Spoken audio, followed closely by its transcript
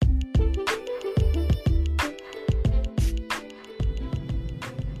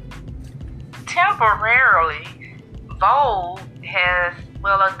temporarily, Vogue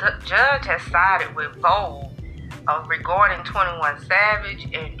a judge has sided with Vogue regarding 21 Savage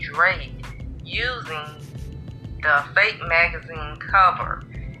and Drake using the fake magazine cover,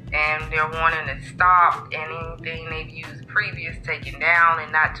 and they're wanting it stopped and anything they've used previous taken down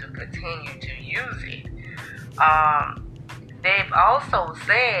and not to continue to use it. They've also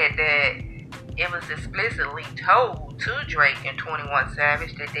said that it was explicitly told to Drake and 21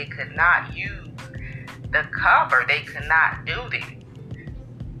 Savage that they could not use the cover. They could not do this.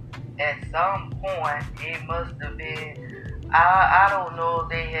 At some point, it must have been, I don't know if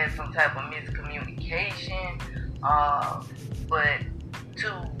they had some type of miscommunication, but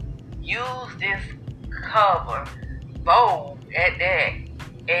to use this cover, Vogue at that,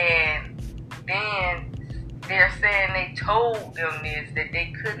 and then they're saying they told them this, that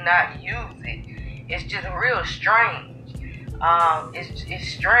they could not use it. It's just real strange. It's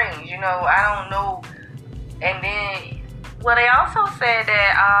strange, I don't know. And then, they also said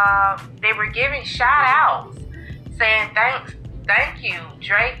that they were giving shout outs, saying thank you.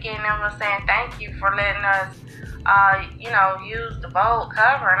 Drake and them were saying thank you for letting us, use the Vogue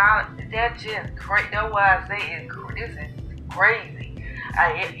cover. And that's just crazy. That's why I say this is crazy.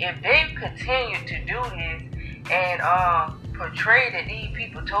 If they continue to do this and portray that these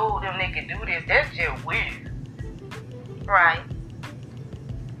people told them they could do this, that's just weird. Right.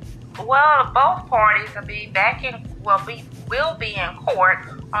 Well, both parties will be in court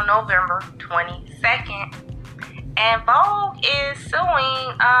on November 22nd, and Vogue is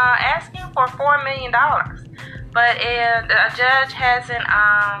suing, asking for $4 million. But the judge hasn't,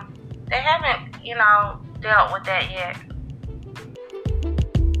 they haven't, dealt with that yet.